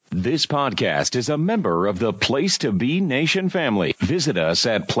This podcast is a member of the Place to Be Nation family. Visit us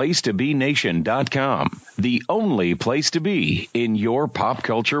at placetobenation.com, the only place to be in your pop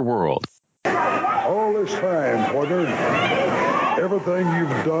culture world. All this time, partner, everything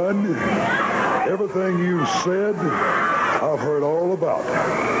you've done, everything you've said, I've heard all about.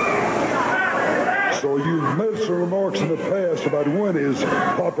 So you've made some remarks in the past about when is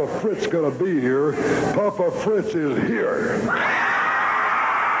Papa Fritz going to be here. Papa Fritz is here.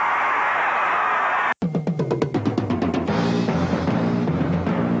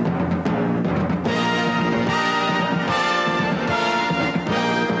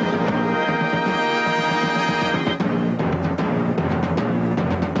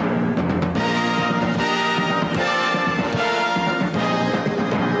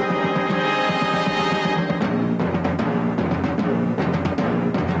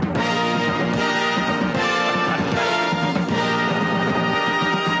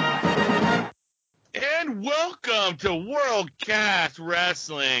 To World-Class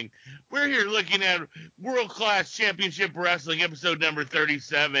Wrestling. We're here looking at World-Class Championship Wrestling, episode number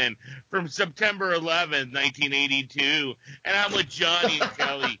 37, from September 11th, 1982. And I'm with Johnny and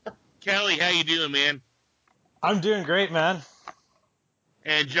Kelly. Kelly, how you doing, man? I'm doing great, man.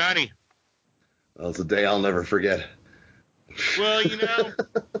 And Johnny? Well, it's a day I'll never forget. Well, you know,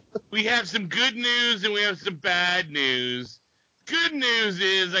 we have some good news and we have some bad news. Good news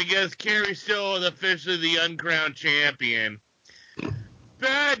is, I guess, Kerry's still officially the uncrowned champion.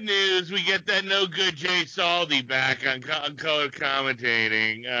 Bad news, we get that no-good Jay Saldi back on color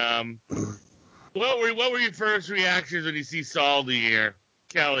commentating. What were your first reactions when you see Saldi here,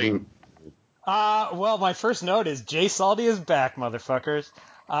 Kelly? Well, my first note is Jay Saldi is back, motherfuckers.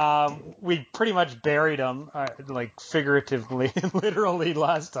 We pretty much buried him, like figuratively and literally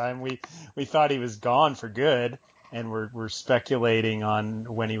last time. We thought he was gone for good. And we're speculating on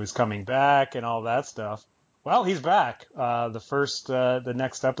when he was coming back and all that stuff. Well, he's back. The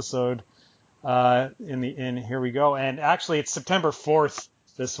next episode, in here we go. And actually, it's September 4th.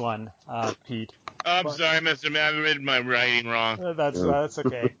 This one, Pete. I'm sorry, I've written my writing wrong. That's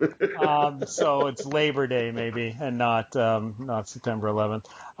okay. So it's Labor Day maybe, and not September 11th.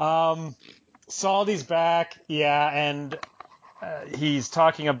 Saldi's back, yeah, and he's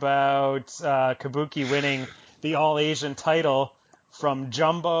talking about Kabuki winning the All-Asian title from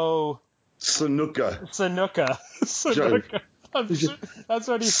Jumbo Tsnuka. That's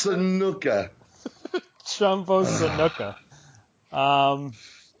what he said. Tsnuka. Jumbo Tsnuka.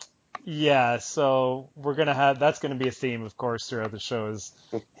 Yeah, so that's gonna be a theme, of course, throughout the show, is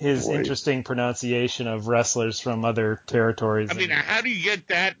his interesting pronunciation of wrestlers from other territories. I mean, how do you get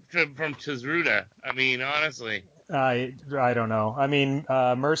that from Tsnuka? I mean, honestly. I don't know. I mean,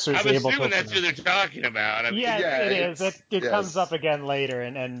 Mercer's able to... I'm assuming that's who they're talking about. I mean, it is. It comes up again later,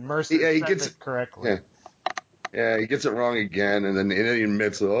 and Mercer says it correctly. Yeah, he gets it wrong again, and then he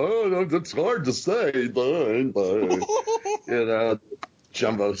admits, oh, that's hard to say. You know,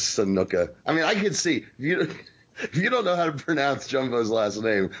 Jumbo Tsnuka. I mean, I can see, if you don't know how to pronounce Jumbo's last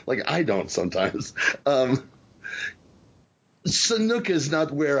name, like I don't sometimes, Tsnuka's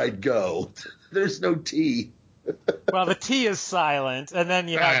not where I'd go. There's no T. Well, the T is silent, and then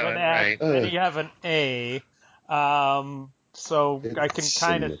you have an F, right. and then you have an A. So I can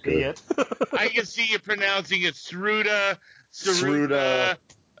kind of see it. I can see you pronouncing it Tsruda.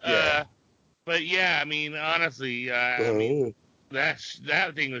 Yeah. But yeah, I mean, honestly, I mean, that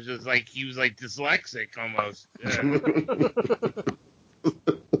thing was just like, he was like dyslexic almost. Yeah,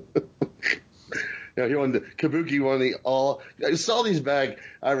 Kabuki won the all. I saw these back.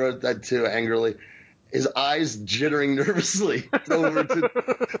 I wrote that too angrily. His eyes jittering nervously over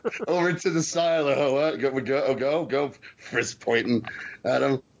to the silo. Go. Fist pointing at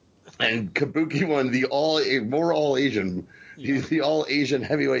him. And Kabuki won the all Asian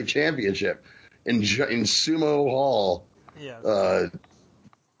heavyweight championship in Sumo Hall. Yeah.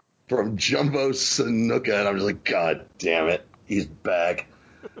 From Jumbo Tsnuka, and I'm just like, God damn it, he's back.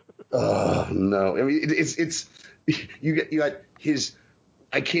 Oh no! I mean, it's you got his.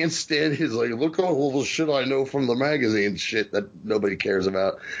 I can't stand his, like, look at all the shit I know from the magazine shit that nobody cares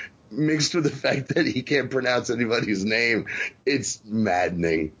about, mixed with the fact that he can't pronounce anybody's name. It's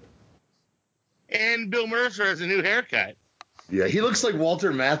maddening. And Bill Mercer has a new haircut. Yeah, he looks like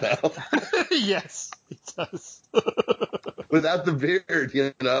Walter Matthau. Yes, he does. Without the beard,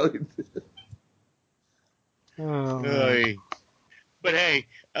 you know. But hey,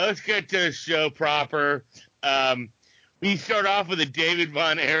 let's get to the show proper. We start off with a David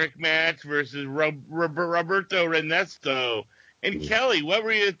Von Erich match versus Roberto Ernesto. And Kelly, what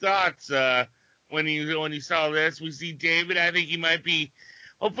were your thoughts when you saw this? We see David. I think he might be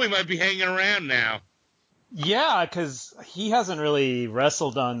hopefully might be hanging around now. Yeah, because he hasn't really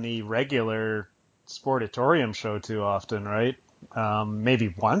wrestled on the regular Sportatorium show too often, right?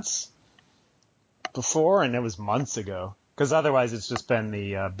 Maybe once before, and it was months ago. Because otherwise it's just been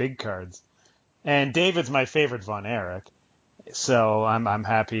the big cards. And David's my favorite Von Erich, so I'm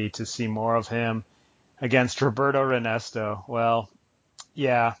happy to see more of him against Roberto Ernesto. Well,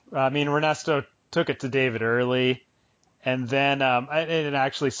 yeah, I mean, Ernesto took it to David early, and then and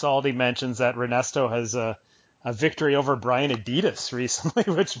actually Saldi mentions that Ernesto has a victory over Brian Adidas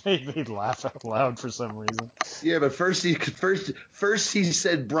recently, which made me laugh out loud for some reason. Yeah, but first he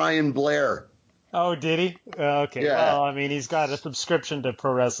said Brian Blair. Oh, did he? Okay. Yeah. Well, I mean, he's got a subscription to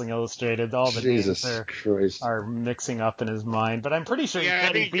Pro Wrestling Illustrated. All the Jesus names Christ. are mixing up in his mind, but I'm pretty sure Yeah, I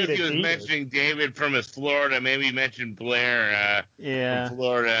he think beat because he was Adidas. mentioning David from his Florida, maybe he mentioned Blair Yeah. from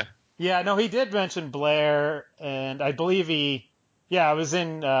Florida. Yeah, no, he did mention Blair, and I believe I was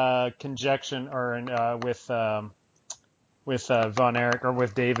in conjunction or with Von Erich or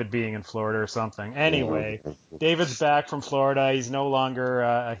with David being in Florida or something. Anyway, David's back from Florida. He's no longer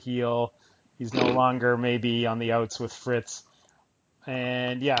a heel. He's no longer maybe on the outs with Fritz.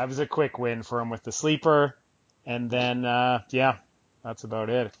 And yeah, it was a quick win for him with the sleeper. And then, that's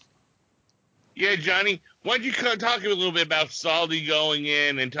about it. Yeah, Johnny, why don't you talk a little bit about Saldi going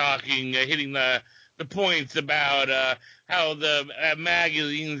in and hitting the points about how the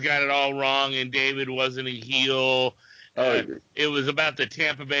magazines got it all wrong and David wasn't a heel. It was about the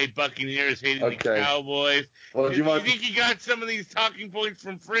Tampa Bay Buccaneers hating the Cowboys. Well, do you think he got some of these talking points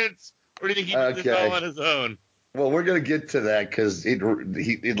from Fritz, or do you think he did this all on his own? Well, we're going to get to that because he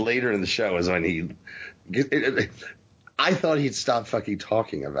later in the show is when I thought he'd stop fucking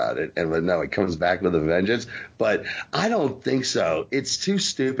talking about it, but no, it comes back with a vengeance. But I don't think so. It's too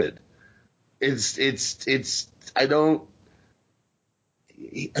stupid. I don't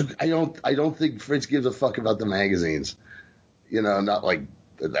think Fritz gives a fuck about the magazines. You know, not like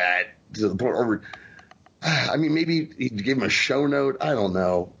that to the point where, I mean, maybe he gave him a show note. I don't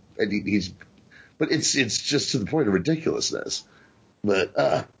know. And but it's just to the point of ridiculousness.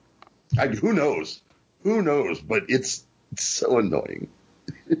 But who knows? Who knows? But it's so annoying.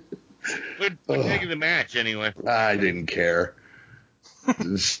 What take of the match anyway? I didn't care.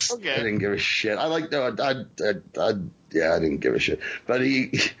 Okay. I didn't give a shit. I didn't give a shit. But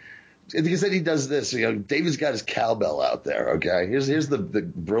he said he does this. You know, David's got his cowbell out there. Okay, here's the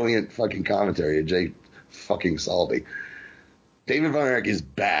brilliant fucking commentary of Jay fucking Saldi. David Von Erich is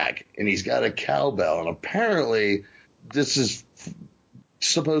back, and he's got a cowbell, and apparently this is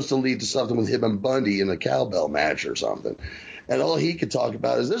supposed to lead to something with him and Bundy in a cowbell match or something. And all he could talk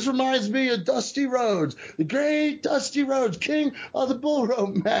about is, this reminds me of Dusty Rhodes, the great Dusty Rhodes, king of the bull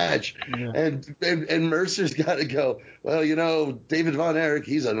rope match. Yeah. And Mercer's got to go, well, you know, David Von Erich,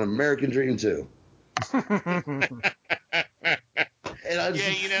 he's an American dream too. And I was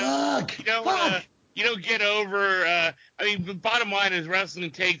fuck. You don't get over, I mean, the bottom line is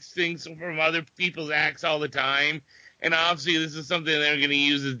wrestling takes things from other people's acts all the time. And obviously this is something they're going to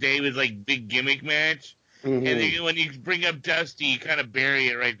use as David's, like, big gimmick match. Mm-hmm. And then when you bring up Dusty, you kind of bury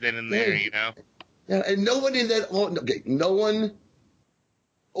it right then and there, you know? Yeah, and no one in that, no one,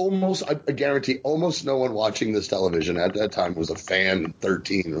 I guarantee, almost no one watching this television at that time was a fan,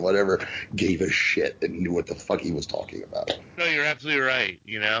 13 or whatever, gave a shit and knew what the fuck he was talking about. No, you're absolutely right,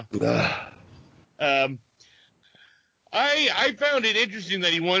 you know? I found it interesting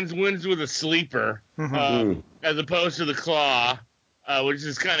that he wins with a sleeper, as opposed to the claw, which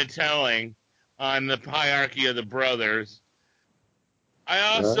is kind of telling on the hierarchy of the brothers. I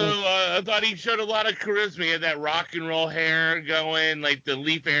also thought he showed a lot of charisma. He had that rock and roll hair going, like the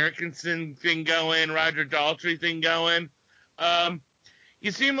Leif Erikson thing going, Roger Daltrey thing going.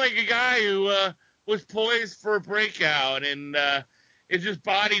 He seemed like a guy who was poised for a breakout, and his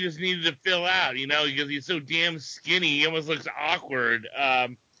body just needed to fill out, you know, because he's so damn skinny. He almost looks awkward.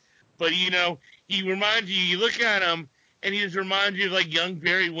 But, you know, he reminds you look at him, and he just reminds you of, like, young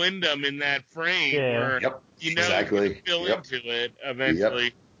Barry Windham in that frame where, you know, exactly. he's going to fill into it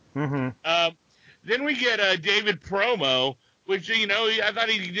eventually. Yep. Mm-hmm. Then we get David promo, which, you know, I thought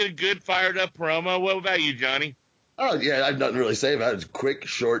he did a good, fired-up promo. What about you, Johnny? Oh, yeah, I have nothing to really say about it. It's quick,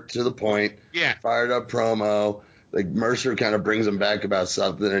 short, to the point. Yeah. Fired-up promo. Like, Mercer kind of brings him back about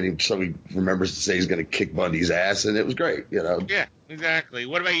something, and so he remembers to say he's going to kick Bundy's ass, and it was great, you know? Yeah, exactly.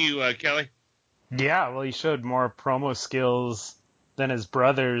 What about you, Kelly? Yeah, well, he showed more promo skills than his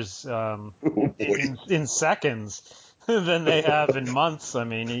brothers in seconds than they have in months. I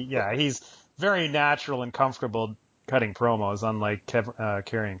mean, he's very natural and comfortable cutting promos, unlike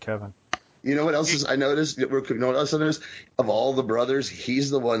Kerry and Kevin. You know what else is I noticed? You know what else I noticed? Of all the brothers, he's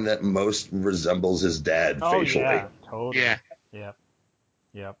the one that most resembles his dad facially. Yeah, totally. Yeah.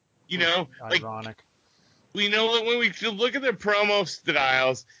 Yep. You know, like, Ironic. we know that when we look at their promo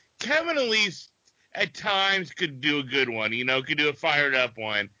styles, Kevin at least at times could do a good one, could do a fired up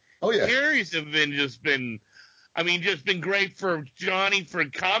one. Oh, yeah. Carrie's have just been great for Johnny for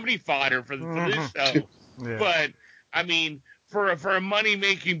comedy fodder for this show. Yeah. But, I mean, for a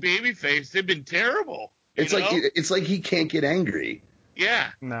money-making babyface, they've been terrible. It's like he can't get angry. Yeah.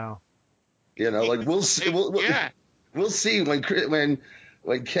 No. Like we'll see. We'll see when Kevin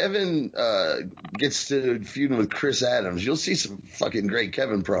gets to feuding with Chris Adams. You'll see some fucking great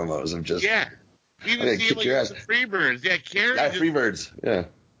Kevin promos of just Even see like the Freebirds. Yeah, Freebirds. Yeah.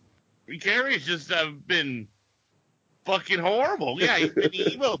 Carrie's just been fucking horrible. Yeah, he's been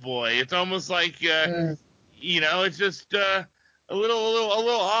emo boy. It's almost like it's just a little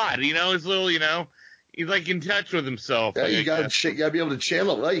odd. It's a little he's like in touch with himself. Yeah, you gotta be able to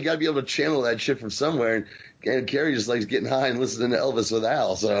channel. Well, you gotta be able to channel that shit from somewhere. And Carrie just likes getting high and listening to Elvis with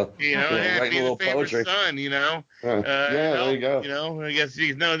Al. So writing a little poetry. Son, there you go. I guess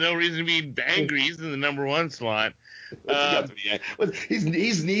he's no reason to be angry. He's in the number one slot.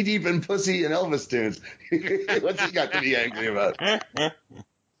 He's knee deep in pussy and Elvis tunes. What's he got to be angry about?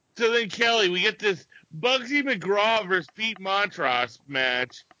 So then, Kelly, we get this Bugsy McGraw versus Pete Montross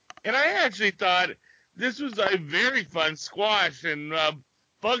match, and I actually thought this was a very fun squash, and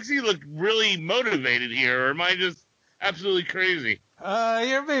Bugsy looked really motivated here, or am I just absolutely crazy?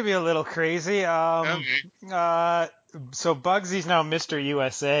 You're maybe a little crazy. Okay. So Bugsy's now Mr.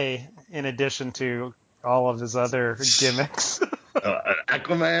 USA in addition to all of his other gimmicks.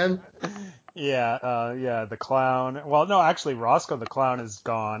 Aquaman? Yeah, the clown. Well, no, actually, Roscoe the Clown is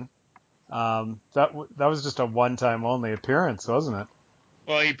gone. That was just a one-time only appearance, wasn't it?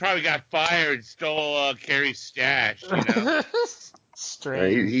 Well, he probably got fired, stole Carrie's stash,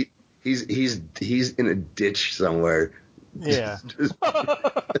 Strange. He's in a ditch somewhere. Yeah.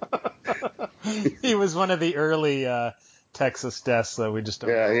 He was one of the early Texas deaths that we just don't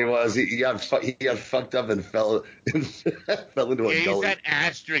know. He was. He got fucked up and fell into a gully. He's that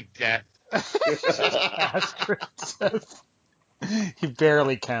asterisk death. Asterisk death. He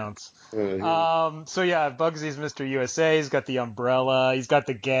barely counts. So yeah, Bugsy's Mr. USA. He's got the umbrella. He's got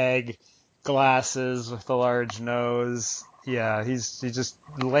the gag glasses with the large nose. Yeah, he's just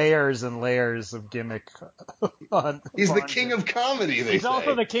layers and layers of gimmick. He's the king of comedy. He's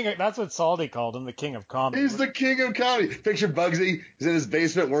also the king. That's what Saldi called him, the king of comedy. He's the king of comedy. Picture Bugsy. He's in his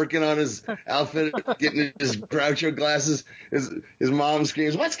basement working on his outfit, getting his Groucho glasses. His mom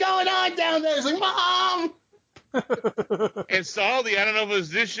screams, "What's going on down there?" He's like, "Mom." And Saldi, I don't know if it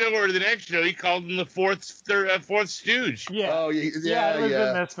was this show or the next show, he called him the fourth stooge. Yeah. Oh, it was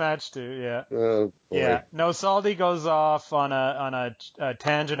in this match too. Yeah. Oh, boy. Yeah. No, Saldi goes off on a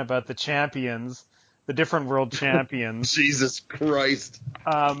tangent about the champions, the different world champions. Jesus Christ.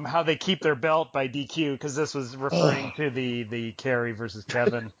 How they keep their belt by DQ, because this was referring to the Kerry versus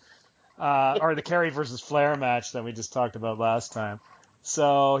Kevin, or the Kerry versus Flair match that we just talked about last time.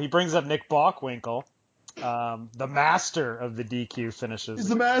 So he brings up Nick Bockwinkel. The master of the DQ finishes. He's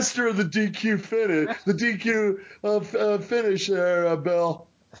the master of the DQ finish. The DQ finish there, Bill.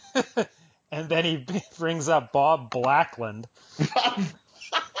 And then he brings up Bob Blacklund.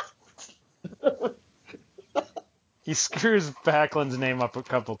 He screws Backlund's name up a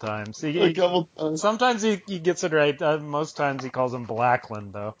couple times. Sometimes he gets it right. Most times he calls him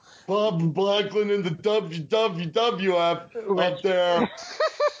Blackland, though. Bob Blacklund in the WWF up there.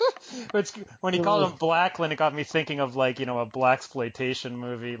 When he called him Blackland, it got me thinking of, like, a blaxploitation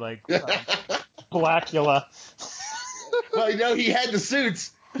movie, like Blackula. Well, he had the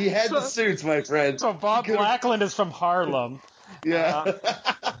suits. He had the suits, my friend. So Bob Blackland is from Harlem. Yeah.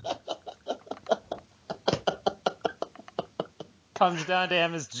 Comes down to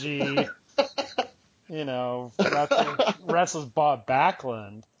MSG. Wrestles Bob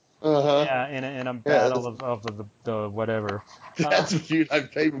Backlund. Uh-huh. Yeah, in a battle of the whatever. That's a feud I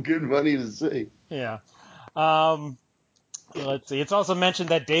paid good money to see. Yeah. Let's see. It's also mentioned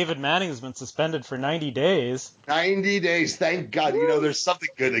that David Manning has been suspended for 90 days. 90 days. Thank God. There's something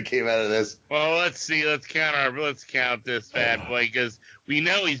good that came out of this. Well, let's see. Let's count this bad boy, because we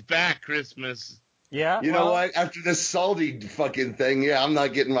know he's back Christmas. Yeah. You know what? After this Saldi fucking thing, I'm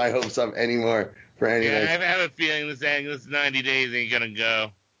not getting my hopes up anymore for anything. Yeah, I have a feeling this 90 days ain't gonna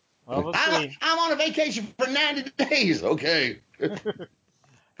go. Well, we'll see. I'm on a vacation for 90 days. Okay.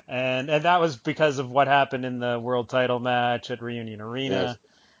 And that was because of what happened in the world title match at Reunion Arena.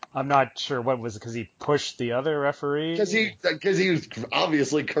 I'm not sure what was it, because he pushed the other referee? Because he was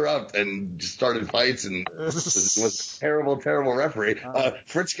obviously corrupt and started fights and was a terrible, terrible referee.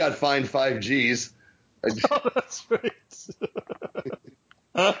 Fritz got fined 5 G's. Oh, that's right.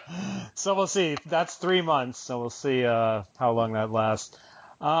 So we'll see. That's 3 months, so we'll see how long that lasts.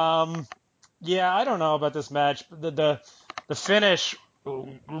 Yeah, I don't know about this match. The finish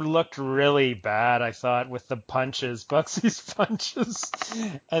looked really bad, I thought, with the punches, Bugsy's punches,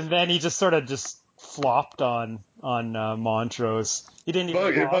 and then he just sort of just flopped on Montrose. He didn't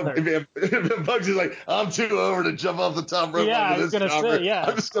even bother. Bugsy's like, I'm too over to jump off the top rope over this jobber.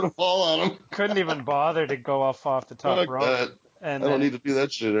 I'm just gonna fall on him. Couldn't even bother to go off the top rope. That. And I don't need to do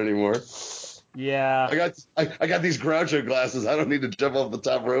that shit anymore. Yeah. I got these Groucho glasses. I don't need to jump off the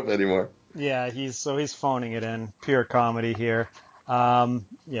top rope anymore. Yeah, he's phoning it in. Pure comedy here.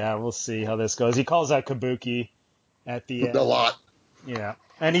 Yeah, we'll see how this goes. He calls out Kabuki at the end. A lot. Yeah.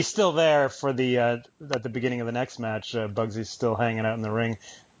 And he's still there for at the beginning of the next match. Bugsy's still hanging out in the ring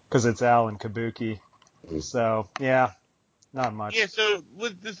because it's Al and Kabuki. So, yeah, not much. Yeah, so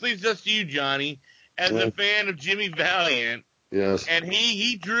this leads us to you, Johnny, as a fan of Jimmy Valiant. Yes. And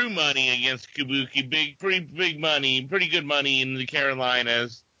he drew money against Kabuki, pretty good money in the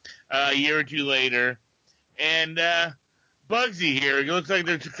Carolinas a year or two later. And Bugsy here, it looks like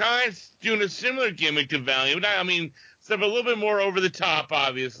they're kind of doing a similar gimmick to Valiant. I mean, stuff a little bit more over the top,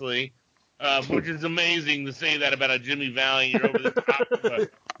 obviously, which is amazing to say that about a Jimmy Valiant. You're over the top. But,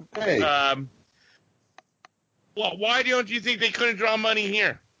 hey. Well, why don't you think they couldn't draw money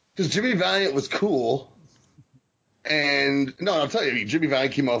here? Because Jimmy Valiant was cool. And, no, I'll tell you, Jimmy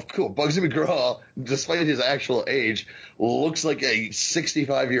Valiant came off cool. Bugsy McGraw, despite his actual age, looks like a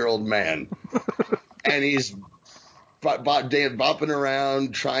 65-year-old man. And he's bopping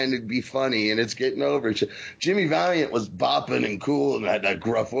around trying to be funny, and it's getting over. Jimmy Valiant was bopping and cool and had that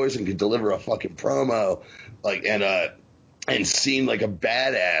gruff voice and could deliver a fucking promo. And seemed like a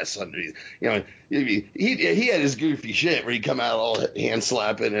badass. He had his goofy shit where he'd come out all hand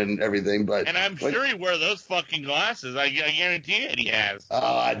slapping and everything. And I'm sure he wore those fucking glasses. I guarantee it. He has.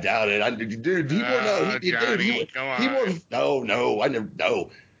 Oh, I doubt it. Dude, he wore no. Johnny, come on. No, I never.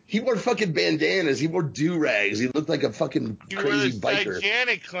 No, he wore fucking bandanas. He wore do rags. He looked like a fucking crazy biker. He wore the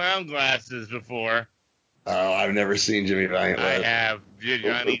gigantic clown glasses before. Oh, I've never seen Jimmy Valiant. I have.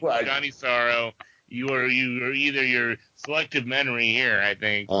 Johnny Sorrow. You are either your selective memory here, I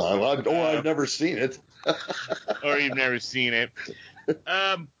think. I've never seen it. Or you've never seen it. Is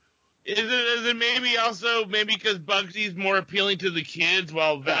it maybe because Bugsy's more appealing to the kids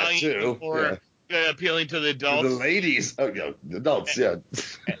while Valiant is more appealing to the adults? The ladies. Oh, yeah, the adults, yeah.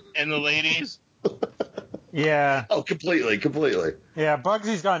 And the ladies? Yeah. Oh, completely. Yeah,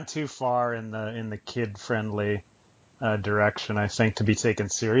 Bugsy's gone too far in the kid-friendly direction, I think, to be taken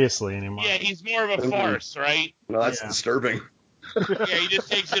seriously anymore. Yeah, he's more of a farce, right? Well, that's disturbing. Yeah, he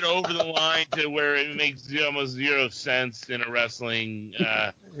just takes it over the line to where it makes almost zero sense in a wrestling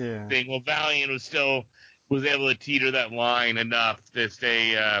thing. Well, Valiant was able to teeter that line enough to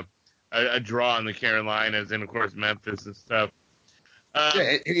stay a draw in the Carolinas and, of course, Memphis and stuff.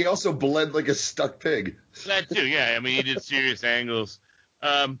 And he also bled like a stuck pig. That too, yeah. I mean, he did serious angles.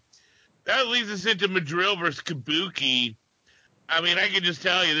 That leads us into Madrill versus Kabuki. I mean, I can just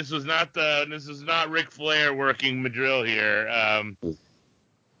tell you this was not Ric Flair working Madrill here.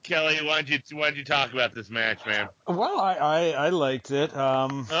 Kelly, why don't you talk about this match, man? Well, I liked it.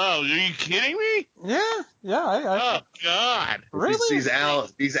 Oh, are you kidding me? Yeah. Oh God! Really?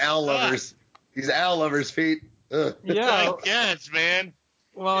 These Al lovers feet. Ugh. Yeah. I guess, man.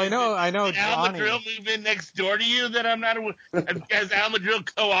 Well, I know. Did Al Madrill move in next door to you that I'm not aware? Has Al Madrill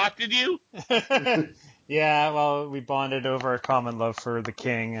co-opted you? Yeah, well, we bonded over a common love for the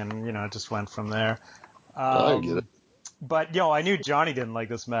King, and it just went from there. I get it. But I knew Johnny didn't like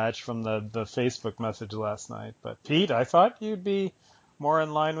this match from the Facebook message last night. But Pete, I thought you'd be more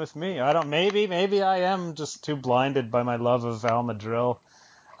in line with me. I don't. Maybe I am just too blinded by my love of Al Madrill.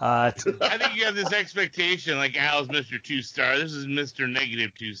 I think you have this expectation, like Al's Mr. 2-star. This is Mr.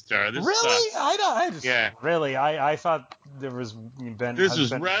 Negative 2-star. This really? Sucks. Really, I thought there was This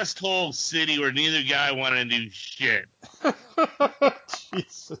was Rest Hole City where neither guy wanted to do shit.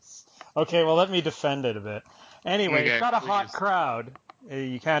 Jesus. Okay, well, let me defend it a bit. Anyway, it's got a hot crowd.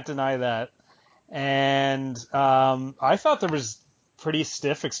 You can't deny that. And I thought there was pretty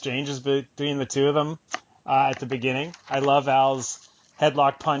stiff exchanges between the two of them at the beginning. I love Al's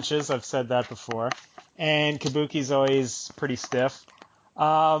headlock punches. I've said that before. And Kabuki's always pretty stiff.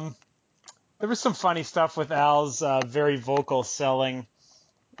 There was some funny stuff with Al's very vocal selling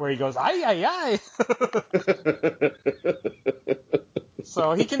where he goes, "Ay, ay, ay."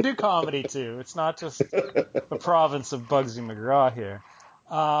 So he can do comedy too. It's not just the province of Bugsy McGraw here.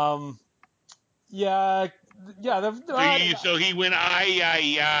 Yeah. So he went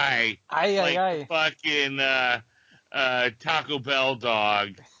ay, like the fucking Taco Bell dog.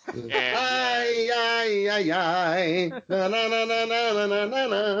 And, ay. Na, na, na, na, na, na, na,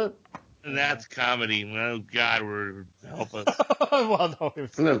 na. and that's comedy. Oh God, we're help us. Well, no, it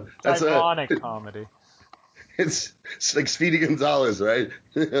was No, that's ironic comedy. It's like Speedy Gonzalez, right?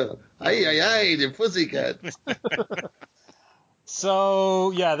 Ay, the pussycat.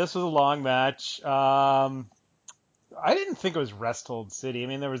 So, yeah, this was a long match. I didn't think it was rest hold city. I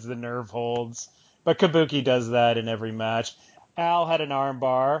mean, there was the nerve holds, but Kabuki does that in every match. Al had an arm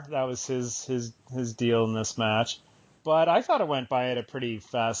bar. That was his deal in this match. But I thought it went by at a pretty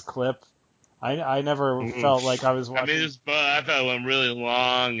fast clip. I never felt like I was watching. I mean, I thought it went really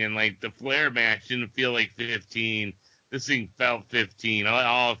long, and like the Flair match didn't feel like 15. This thing felt 15,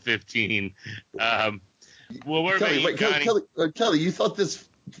 all of 15. Well, what about you, Johnny? Kelly, you thought this?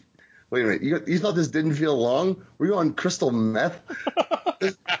 Wait a minute, you thought this didn't feel long? Were you on crystal meth?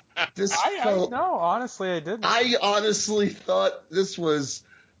 No, honestly, I didn't. I honestly thought this was.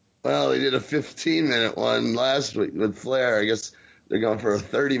 Well, they did a 15-minute one last week with Flair. I guess they're going for a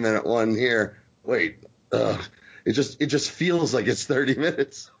 30-minute one here. Wait, it just feels like it's 30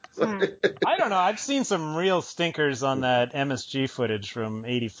 minutes. I don't know. I've seen some real stinkers on that MSG footage from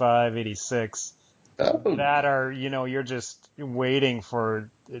 85, 86 that are, you're just waiting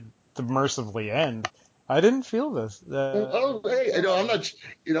for it to mercifully end. I didn't feel this. Hey, no, I'm not.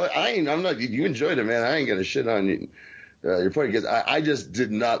 I'm not. You enjoyed it, man. I ain't gonna shit on you. Your point is, I just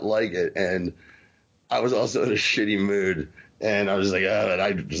did not like it, and I was also in a shitty mood, and I was like,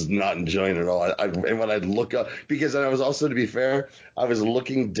 I was not enjoying it at all. And when I'd look up, because I was also, to be fair, I was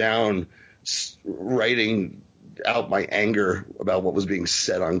looking down, writing out my anger about what was being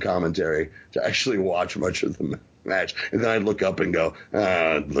said on commentary to actually watch much of the match, and then I'd look up and go,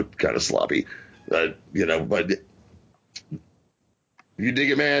 it looked kind of sloppy, but you dig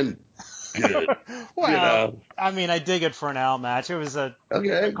it, man. Good. Well, I mean, I dig it for an Al match. It was a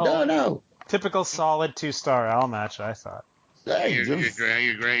typical solid 2-star Al match, I thought. You're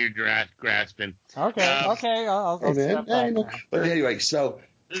grasping. Okay, I'll step back now. But anyway, so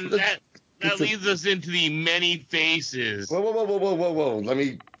that leads us into the many faces. Whoa! Let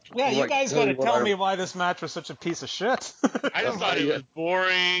me. Yeah, you guys got to tell me why this match was such a piece of shit. I just thought it was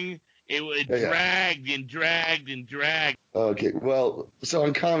boring. It dragged and dragged and dragged. Okay, well, so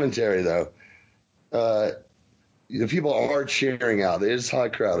on commentary though, the people are cheering out. There's a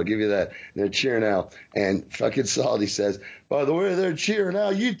hot crowd. I'll give you that. And they're cheering out. And fucking Saldi says, by the way they're cheering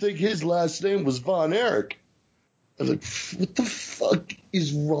out, you'd think his last name was Von Erich. I was like, what the fuck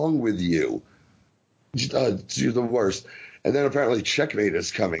is wrong with you? You're the worst. And then apparently Checkmate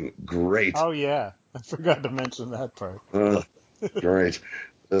is coming. Great. Oh, yeah. I forgot to mention that part. Great.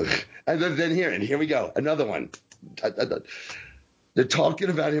 And then here we go. Another one. They're talking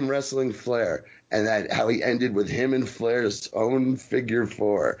about him wrestling Flair and that how he ended with him and Flair's own figure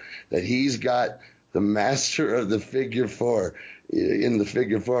four, that he's got the master of the figure four in the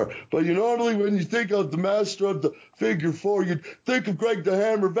figure four. But normally when you think of the master of the figure four, you'd think of Greg the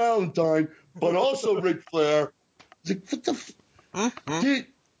Hammer Valentine, but also Ric Flair. It's like, what the dude?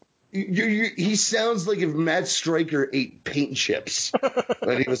 He sounds like if Matt Stryker ate paint chips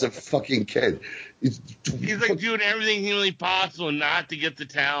when he was a fucking kid. He's like doing everything humanly possible not to get the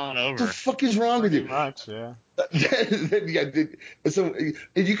talent over. What the fuck is wrong with you? Much, yeah. So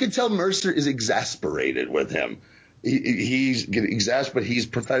you can tell Mercer is exasperated with him. He's getting exasperated, but he's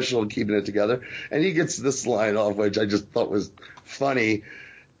professional at keeping it together. And he gets this line off, which I just thought was funny.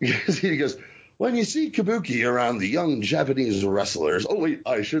 He goes, when you see Kabuki around the young Japanese wrestlers, oh, wait,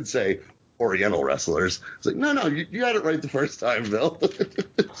 I should say Oriental wrestlers. It's like, no, you got it right the first time, Bill.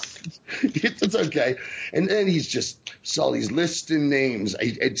 It's okay. And then he's listing names.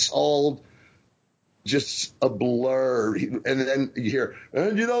 It's all just a blur. And then you hear,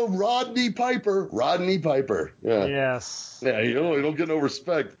 and Rodney Piper. Yeah. Yes. Yeah, you don't get no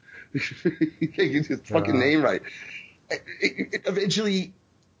respect. You can't get his fucking name right. Eventually,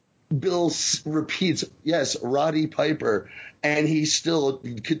 Bill repeats, yes, Roddy Piper, and he still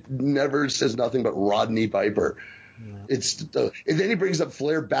never says nothing but Rodney Piper. Yeah. And then he brings up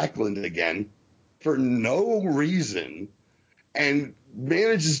Flair Blacklund again for no reason, and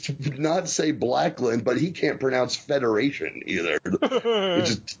manages to not say Blacklund, but he can't pronounce Federation either.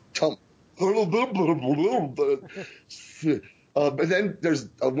 It's just But then there's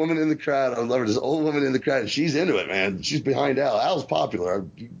a woman in the crowd. I love her. This old woman in the crowd. She's into it, man. She's behind Al. Al's popular.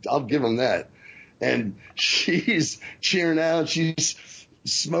 I'll give him that. And she's cheering out. She's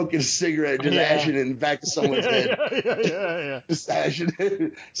smoking a cigarette, just ashing it in the back of someone's head. Yeah. Just ashing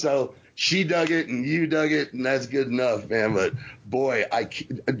it. So she dug it and you dug it, and that's good enough, man. But boy,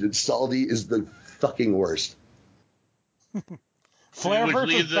 Saldi is the fucking worst. Flair Which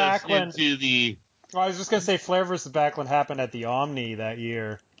versus leads us Backlund. into the Well, I was just gonna say Flair versus Backlund happened at the Omni that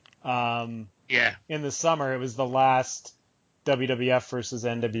year. In the summer, it was the last WWF versus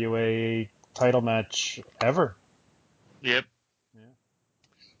NWA title match ever. Yep.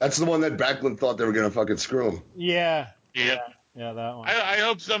 That's the one that Backlund thought they were gonna fucking screw him. Yeah, Yep. yeah, that one. I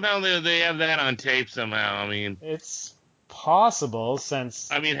hope somehow they have that on tape somehow. I mean, It's possible since.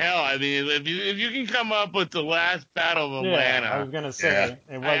 hell, if you can come up with the last Battle of Atlanta, I was gonna say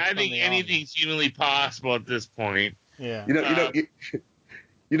it was. I think anything's humanly possible at this point. Yeah.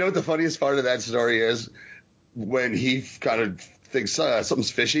 You know what the funniest part of that story is? When he kind of thinks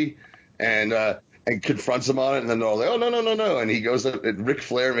something's fishy and confronts him on it, and then they're all like, oh, no. And he goes up, and Ric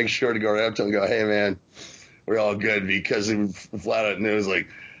Flair makes sure to go right up to him and go, hey, man, we're all good, because he flat out knew, like,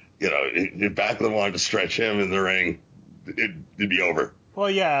 if Backlund wanted to stretch him in the ring, it'd be over. Well,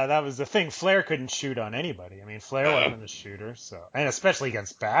 yeah, that was the thing. Flair couldn't shoot on anybody. I mean, Flair wasn't a shooter, and especially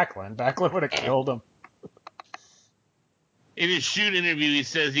against Backlund. Backlund would have killed him. In his shoot interview, he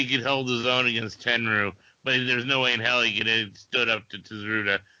says he could hold his own against Tenryu, but there's no way in hell he could have stood up to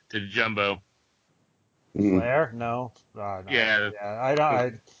Tsuruta, to Jumbo. Flair? No. No. Yeah.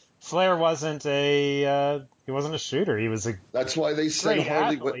 Flair wasn't he wasn't a shooter. He was a That's why they send great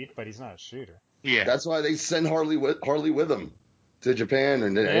Harley athlete, but he's not a shooter. Yeah. That's why they send Harley with him to Japan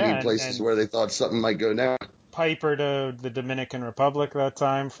and any places where they thought something might go down. Piper to the Dominican Republic that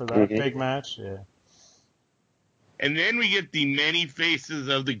time for that big match. Yeah. And then we get the many faces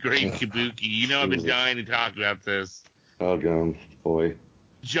of the Great Kabuki. I've been dying to talk about this. Oh, God, boy.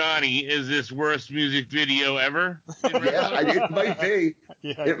 Johnny, is this worst music video ever? It might be.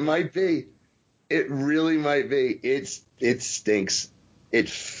 Yeah, It might be. It really might be. It stinks. It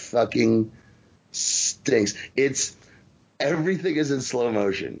fucking stinks. Everything is in slow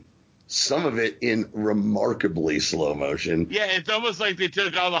motion. Some of it in remarkably slow motion. Yeah, it's almost like they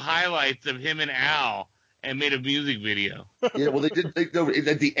took all the highlights of him and Al and made a music video. Yeah, well, they did.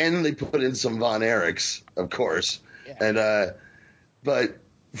 At the end, they put in some Von Erichs, of course. Yeah. And but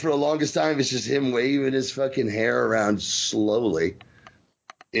for the longest time, it's just him waving his fucking hair around slowly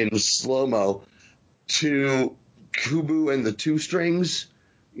in slow-mo to Kubu and the Two Strings.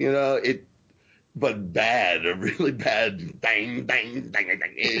 But bad, a really bad bang, bang, bang,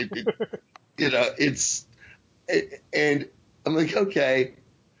 bang. And I'm like, okay,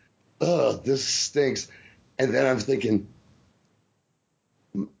 this stinks. And then I'm thinking,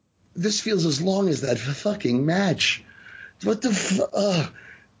 this feels as long as that fucking match. What the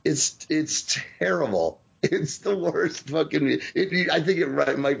it's terrible. It's the worst fucking. I think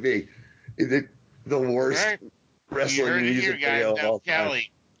it might be the worst wrestling music video of all time.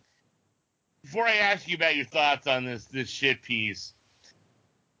 Kelly, before I ask you about your thoughts on this shit piece,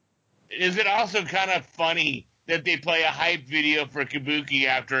 is it also kind of funny that they play a hype video for Kabuki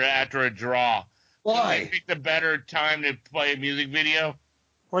after a draw? Why? So they pick the better time to play a music video?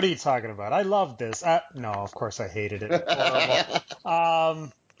 What are you talking about? I love this. No, of course I hated it.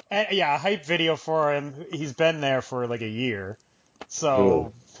 Horrible. A hype video for him. He's been there for like a year.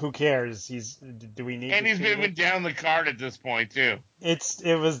 So who cares? Do we need? And he's moving down the card at this point too.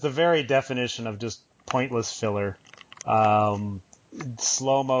 It was the very definition of just pointless filler.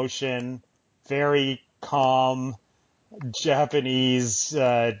 Slow motion, very calm, Japanese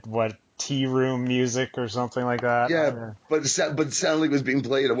tea room music or something like that. Yeah, but it sounded like it was being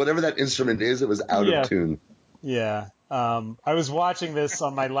played, or whatever that instrument is, it was out of tune. Yeah. I was watching this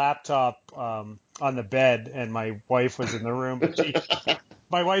on my laptop on the bed, and my wife was in the room, but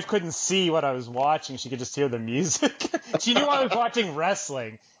my wife couldn't see what I was watching. She could just hear the music. She knew I was watching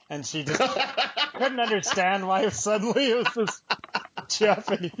wrestling, and she just couldn't understand why suddenly it was this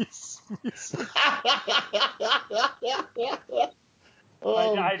Japanese music.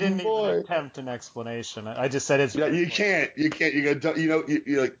 I didn't even attempt an explanation. I just said it's. Yeah, you can't. You go.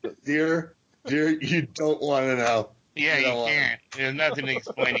 You're like, dear, you don't want to know. Yeah, you can't. There's nothing to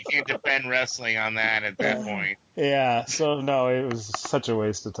explain. You can't defend wrestling on that at that point. Yeah, so no, it was such a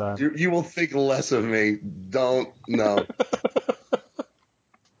waste of time. You will think less of me. Don't know.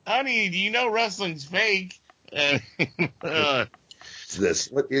 Honey, do you know wrestling's fake? this?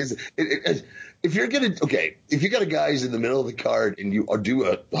 What is it? If you're if you got a guys in the middle of the card and you do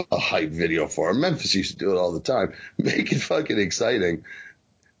a hype video for him, Memphis used to do it all the time. Make it fucking exciting.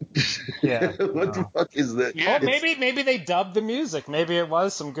 Yeah. What the fuck is that? Yeah. Well, maybe they dubbed the music. Maybe it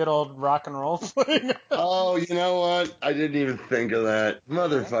was some good old rock and roll playing. Oh, you know what? I didn't even think of that.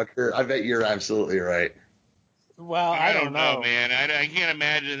 Motherfucker. I bet you're absolutely right. Well, I don't know, man. I can't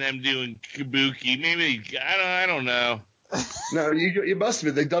imagine them doing Kabuki. Maybe I don't know. No, you must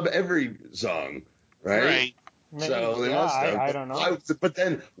have been. They dub every song, right? Right. Maybe, So they must have. I don't know. But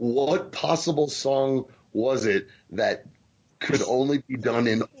then, what possible song was it that could only be done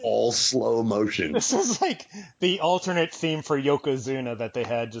in all slow motion? This is like the alternate theme for Yokozuna that they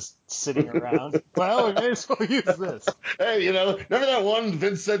had just sitting around. Well, we may as well use this. Hey, remember that one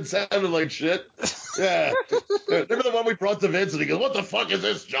Vince said sounded like shit? Yeah. Remember the one we brought to Vince and he goes, "What the fuck is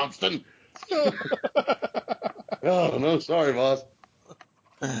this, Johnston?" Oh, no, sorry, boss.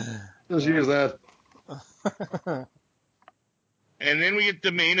 Just use that. And then we get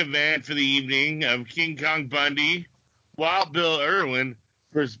the main event for the evening of King Kong Bundy, Wild Bill Irwin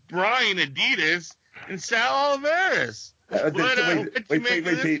versus Brian Adidas and Sal Alavarez.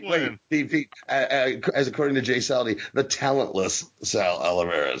 Pete. As according to Jay Saldi, the talentless Sal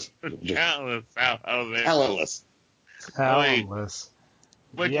Alavarez. Talentless Sal Alavarez. Talentless.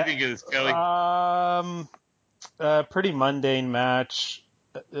 What do you think of this, Kelly? Pretty mundane match.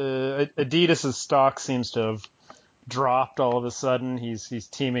 Adidas' stock seems to have dropped all of a sudden. He's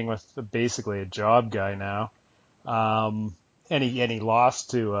teaming with basically a job guy now. And he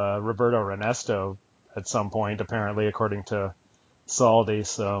lost to Roberto Ernesto at some point, apparently, according to Saldi.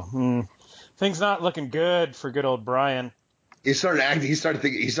 So things not looking good for good old Brian. He started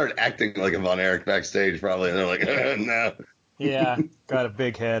acting like a Von Erich backstage, probably, and they're like, no. Yeah, got a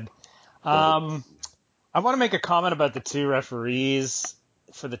big head. I want to make a comment about the two referees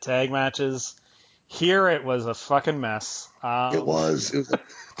for the tag matches. Here it was a fucking mess. It was a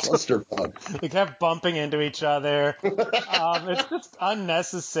clusterfuck. They kept bumping into each other. It's just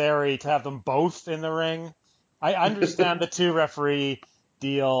unnecessary to have them both in the ring. I understand the two referee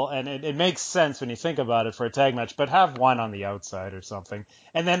deal, and it makes sense when you think about it for a tag match, but have one on the outside or something.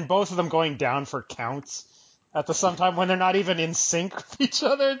 And then both of them going down for counts at the same time when they're not even in sync with each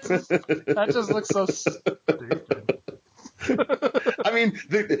other. That just looks so stupid. I mean,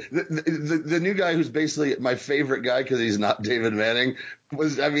 the new guy who's basically my favorite guy because he's not David Manning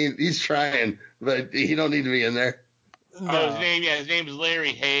he's trying, but he don't need to be in there. No. His name's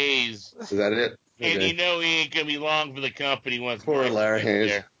Larry Hayes. Is that it? And Okay. he ain't gonna be long for the company once. Poor Larry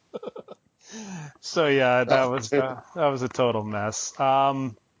Hayes. So yeah, that was a total mess.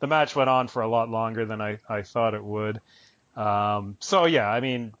 The match went on for a lot longer than I thought it would. So yeah, I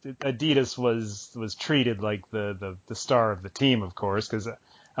mean, Adidas was treated like the star of the team, of course, because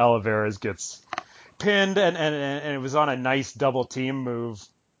Alavarez gets pinned, and it was on a nice double team move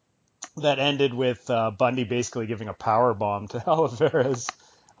that ended with Bundy basically giving a power bomb to Alavarez.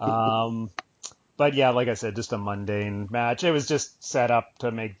 But yeah, like I said, just a mundane match. It was just set up to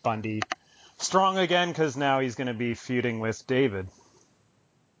make Bundy strong again because now he's going to be feuding with David.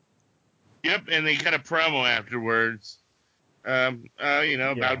 Yep, and they cut a promo afterwards.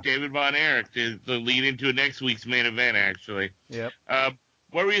 About David Von Erich to lead into next week's main event, actually. Yep.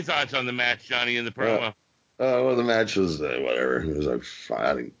 What were your thoughts on the match, Johnny, in the promo? Well, the match was whatever. It was like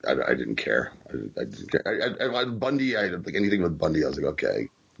fine. I didn't care. I didn't care. Bundy, I didn't think anything with Bundy. I was like, okay,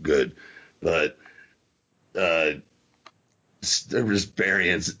 good, but they're just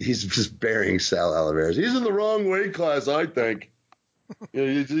he's just burying Sal Alavarez. He's in the wrong weight class, I think.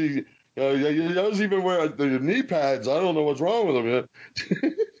 He doesn't even wear the knee pads. I don't know what's wrong with him.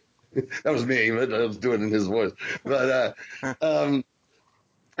 That was me, but I was doing it in his voice. But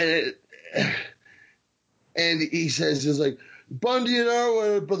and he says, he's like, Bundy and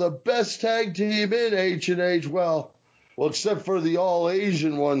Irwin are the best tag team in H&H. Well, except for the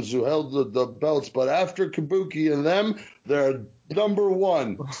all-Asian ones who held the belts. But after Kabuki and them, they're number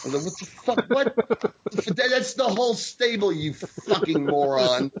one. I was like, what the fuck? What? That's the whole stable, you fucking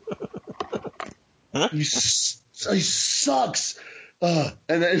moron. He sucks. And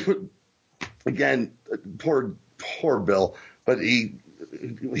then, again, poor Bill. But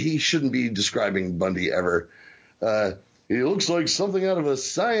he shouldn't be describing Bundy ever. He looks like something out of a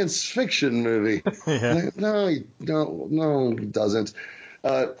science fiction movie. Yeah. No, he doesn't.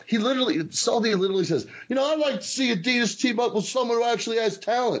 Saldi literally says, I'd like to see Adidas team up with someone who actually has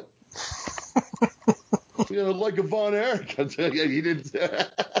talent. Like a Von Erich. He didn't.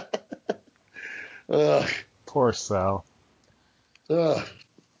 Ugh. Poor Sal. Ugh.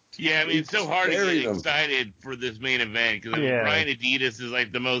 Yeah, I mean, it's so hard to buried get him. excited for this main event because Yeah. Brian Adidas is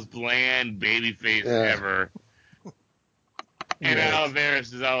like the most bland babyface ever. And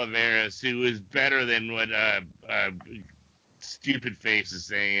Alavarez is Alavarez, who is better than what Stupid Face is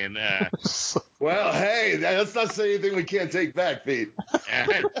saying. Well, hey, let's not say anything we can't take back, Pete.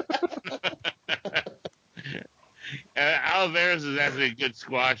 Alavarez is actually a good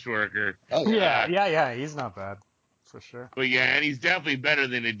squash worker. Oh, Yeah, he's not bad, for sure. But yeah, and he's definitely better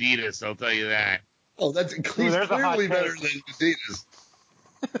than Adidas, I'll tell you that. Oh, he's there's a hot clearly better take. than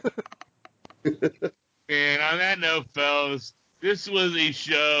Adidas. And on that note, fellas, this was a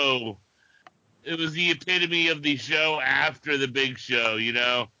show. It was the epitome of the show after the big show, you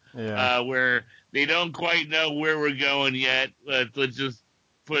know? Yeah. Where they don't quite know where we're going yet. Let's just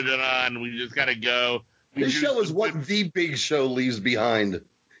put it on. We just got to go. This show is what the big show leaves behind,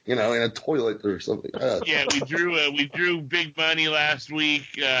 in a toilet or something. Yeah, we drew big money last week.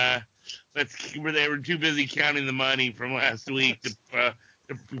 They were too busy counting the money from last week to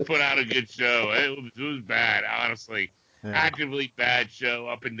put out a good show. It was bad, honestly. Yeah. Actively bad show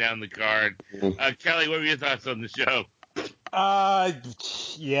up and down the card. Kelly, what were your thoughts on the show?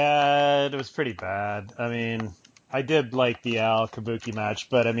 Yeah, it was pretty bad. I mean, I did like the Al Kabuki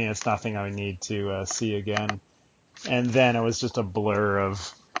match, but I mean, it's nothing I would need to see again. And then it was just a blur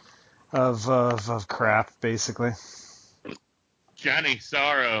of crap, basically. Johnny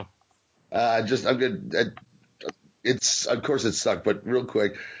Sorrow. I'm good. Of course it sucked, but real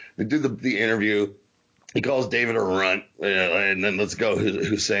quick, they do the interview. He calls David a runt, and then let's go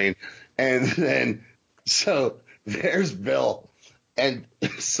Hussein. And then, so there's Bill. And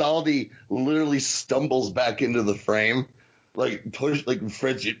Saldi literally stumbles back into the frame, like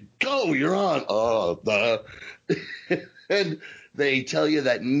Fred's, go, you're on. And they tell you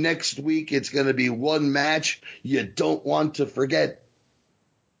that next week it's going to be one match you don't want to forget.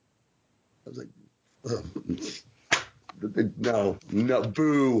 I was like, no,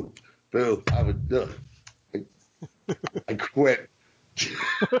 boo. I quit.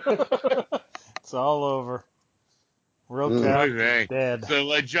 It's all over. Real cat Okay. dead.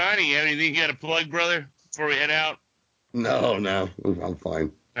 So, Johnny, anything you got to plug, brother, before we head out? No, I'm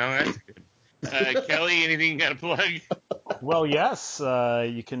fine. No, that's good. Kelly, anything you got to plug? Well, yes,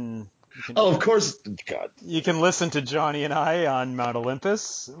 you can. Oh, of course. God. You can listen to Johnny and I on Mount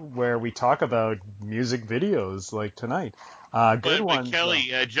Olympus, where we talk about music videos like tonight. Good ones. But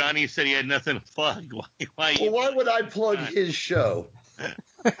Kelly, Johnny said he had nothing to plug. Why would I plug his show?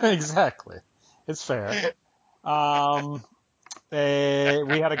 Exactly. It's fair. We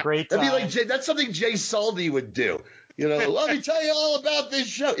had a great time. That'd be like that's something Jay Saldi would do. Let me tell you all about this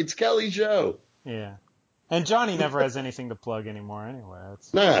show. It's Kelly's show. Yeah. And Johnny never has anything to plug anymore anyway.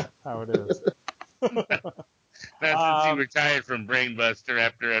 That's how it is. That's since he retired from Brainbuster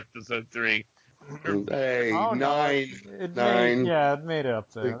after episode 3. Hey, nine. It made it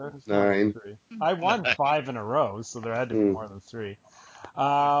up there. 9. 3. I won 5 in a row, so there had to be more than 3.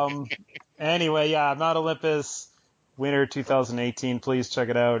 Anyway, yeah, Mount Olympus, winter 2018. Please check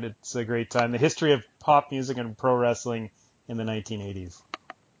it out. It's a great time. The history of pop music and pro wrestling in the 1980s.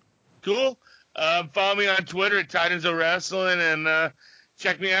 Cool. Follow me on Twitter at Titans of Wrestling, and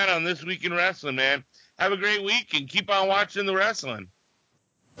check me out on This Week in Wrestling, man. Have a great week, and keep on watching the wrestling.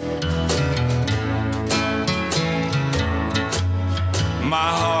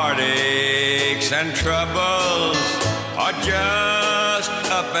 My heartaches and troubles are just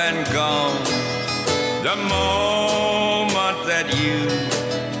up and gone. The moment that you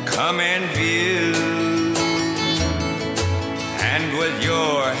come in view, and with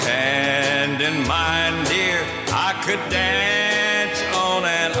your hand in mine, dear, I could dance on,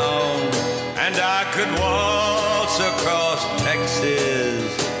 and I could waltz across Texas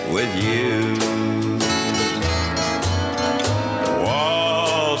with you.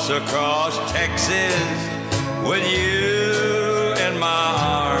 Waltz across Texas with you in my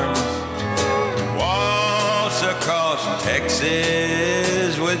arms. Waltz across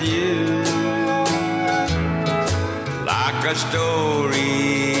Texas with you. Like a storybook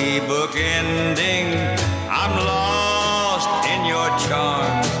ending, I'm lost in your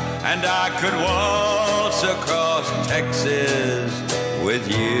charms, and I could waltz across Texas with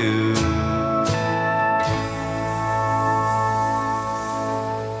you.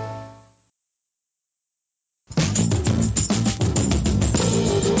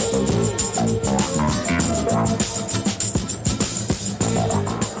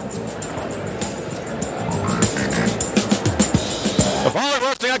 The following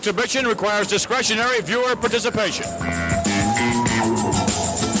wrestling exhibition requires discretionary viewer participation.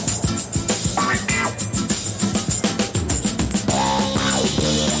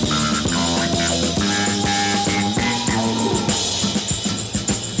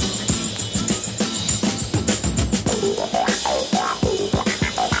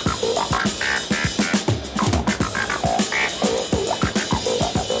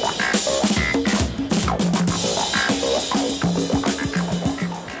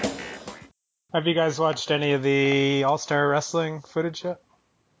 Have you guys watched any of the All-Star Wrestling footage yet?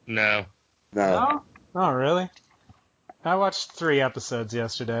 No. No. Oh, really? I watched 3 episodes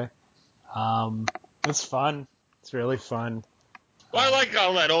yesterday. It's fun. It's really fun. Well, I like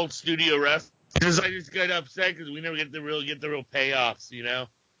all that old studio wrestling. I just got upset because we never get the real payoffs, you know.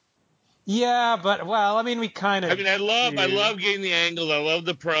 Yeah, but well, I mean, we kind of. I mean, I love getting the angles. I love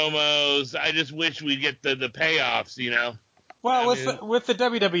the promos. I just wish we'd get the payoffs, you know. Well, with the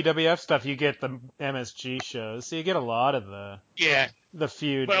WWF stuff, you get the MSG shows, so you get a lot of the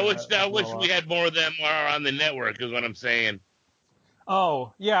feud. But I wish we had more of them on the network. Is what I'm saying.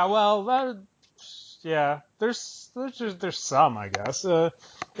 Oh yeah, well, there's some, I guess.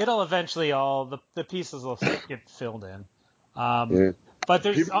 It'll eventually the pieces will get filled in. But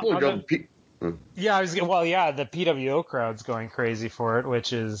there's the PWO crowd's going crazy for it,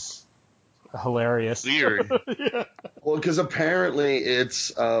 which is hilarious. Weird. Yeah. Well, because apparently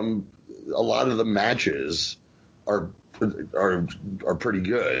it's a lot of the matches are pretty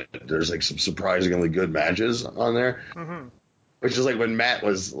good. There's like some surprisingly good matches on there, which is like when Matt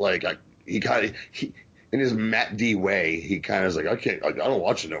was like he in his Matt D way, he kind of was like, I don't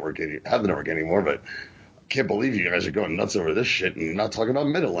watch the network have the network anymore, but I can't believe you guys are going nuts over this shit and not talking about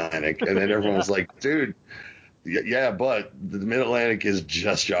Mid Atlantic. And then everyone was like, dude, yeah, but the Mid Atlantic is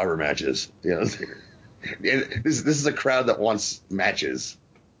just jobber matches, you know. This is a crowd that wants matches.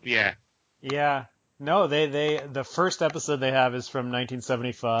 Yeah. Yeah. No, the first episode they have is from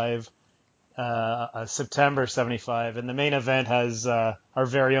 1975, September 75, and the main event has our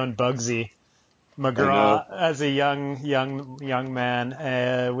very own Bugsy McGraw as a young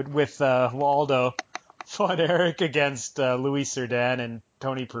man with Waldo Von Erich against Louis Cerdan and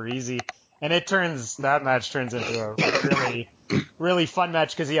Tony Parisi, and that match turns into a really really fun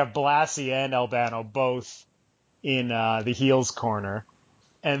match because you have Blassie and Albano both in the heels corner.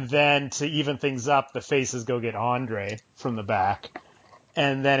 And then to even things up, the faces go get Andre from the back.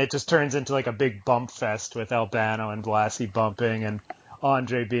 And then it just turns into like a big bump fest with Albano and Blassie bumping and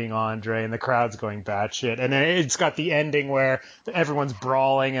Andre being Andre and the crowd's going batshit. And then it's got the ending where everyone's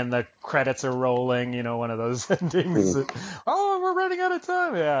brawling and the credits are rolling, you know, one of those endings. Oh, we're running out of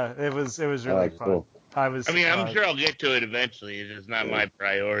time. Yeah, it was really fun. Cool. I'm sure I'll get to it eventually. It's just not my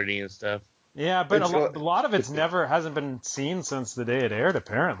priority and stuff. Yeah, but a lot of it's hasn't been seen since the day it aired,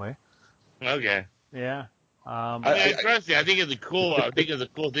 apparently. Okay. Yeah. I trust you. I think it's a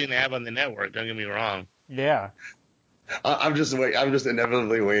cool thing to have on the network. Don't get me wrong. Yeah. I'm just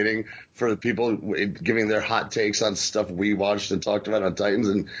inevitably waiting for the people giving their hot takes on stuff we watched and talked about on Titans,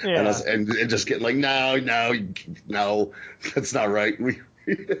 and just getting like, no, that's not right.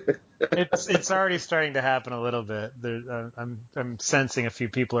 It's already starting to happen a little bit. I'm sensing a few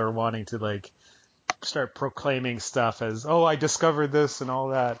people are wanting to like start proclaiming stuff as, oh, I discovered this and all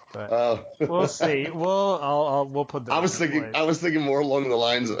that. But we'll see. We'll put that. I was thinking more along the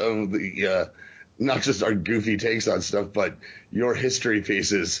lines of the not just our goofy takes on stuff, but your history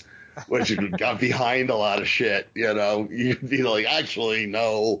pieces, which got behind a lot of shit. You know, you'd be like, actually,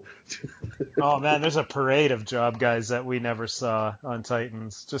 no. Oh man, there's a parade of job guys that we never saw on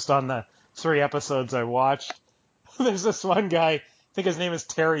Titans. Just on the 3 episodes I watched, there's this one guy. I think his name is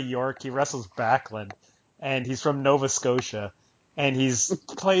Terry York. He wrestles Blacklund, and he's from Nova Scotia, and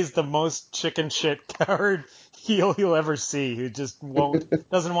plays the most chicken shit coward heel you'll ever see. Who just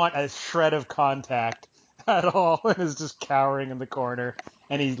doesn't want a shred of contact at all, and is just cowering in the corner.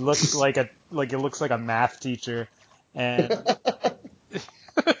 And he looks like a math teacher, and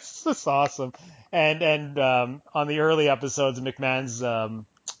it's just awesome. And on the early episodes, McMahon's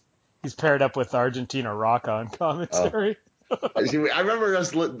he's paired up with Argentina Rocca on commentary. I remember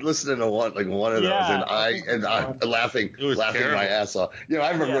us listening to one of those, and I laughing my ass off. You know,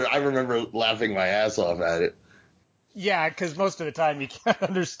 I remember laughing my ass off at it. Yeah, because most of the time you can't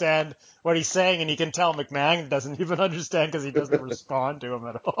understand what he's saying, and you can tell McMahon doesn't even understand because he doesn't respond to him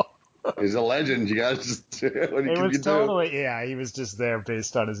at all. He's a legend. You guys just what can you do? Yeah, he was just there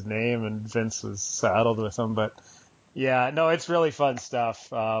based on his name, and Vince was saddled with him. But yeah, no, it's really fun stuff.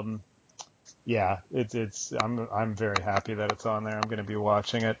 Yeah, I'm very happy that it's on there. I'm going to be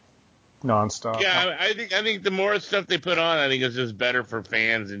watching it nonstop. Yeah, I think the more stuff they put on, I think it's just better for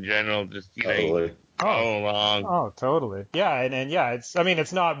fans in general. Just go along. Oh, totally. Yeah, and yeah,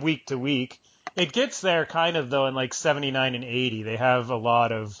 it's not week to week. It gets there kind of though in like 79 and 80. They have a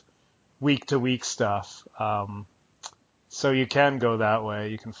lot of week to week stuff. So you can go that way.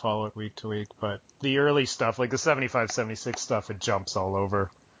 You can follow it week to week. But the early stuff, like the 75, 76 stuff, it jumps all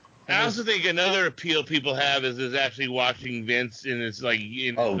over. I also think another appeal people have is actually watching Vince in his like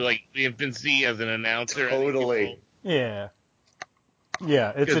infancy as an announcer. Totally. Yeah.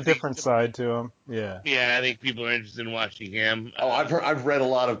 Yeah, it's a different side to him. Yeah. Yeah, I think people are interested in watching him. Oh, I've read a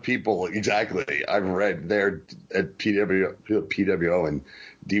lot of people, exactly. I've read there at PWO and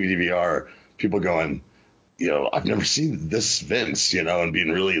DVDVR, people going, I've never seen this Vince, and being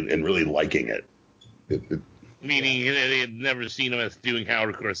really liking it. Meaning they had never seen him as doing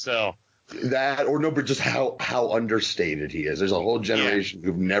Howard Cosell. That, or no, but just how understated he is. There's a whole generation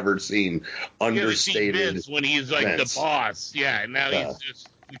who've never seen understated Vince when he's like Vince. the boss. Yeah, and now he's just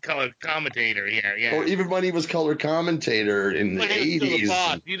the color commentator. Yeah. Or even when he was color commentator in the 80s. Still the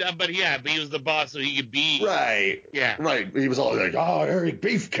boss. But he was the boss so he could be. Right. Yeah. Right. He was all like, oh, Eric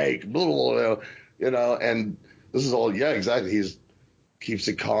Beefcake, blah, blah, blah, and this is all, exactly. He's keeps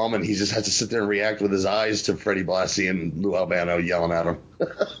it calm, and he just has to sit there and react with his eyes to Freddie Blassie and Lou Albano yelling at him.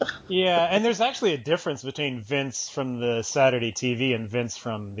 Yeah, and there's actually a difference between Vince from the Saturday TV and Vince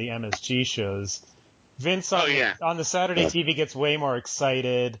from the MSG shows. Vince on the Saturday TV gets way more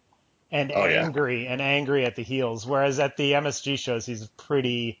excited and angry at the heels, whereas at the MSG shows he's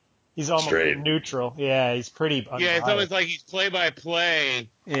almost straight. Neutral. Yeah, he's pretty unbiased. Yeah, it's almost like he's play-by-play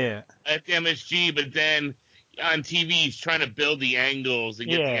at the MSG, but then on TV he's trying to build the angles and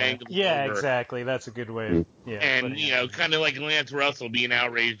get the angles over. Yeah, exactly. That's a good way. And, kind of like Lance Russell being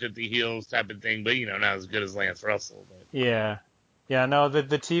outraged at the heels type of thing, but, not as good as Lance Russell. But. Yeah. Yeah, no, the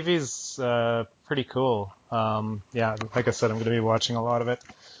TV's pretty cool. Like I said, I'm going to be watching a lot of it.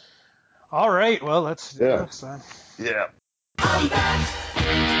 All right, well, let's do this then. Yeah. I'm back.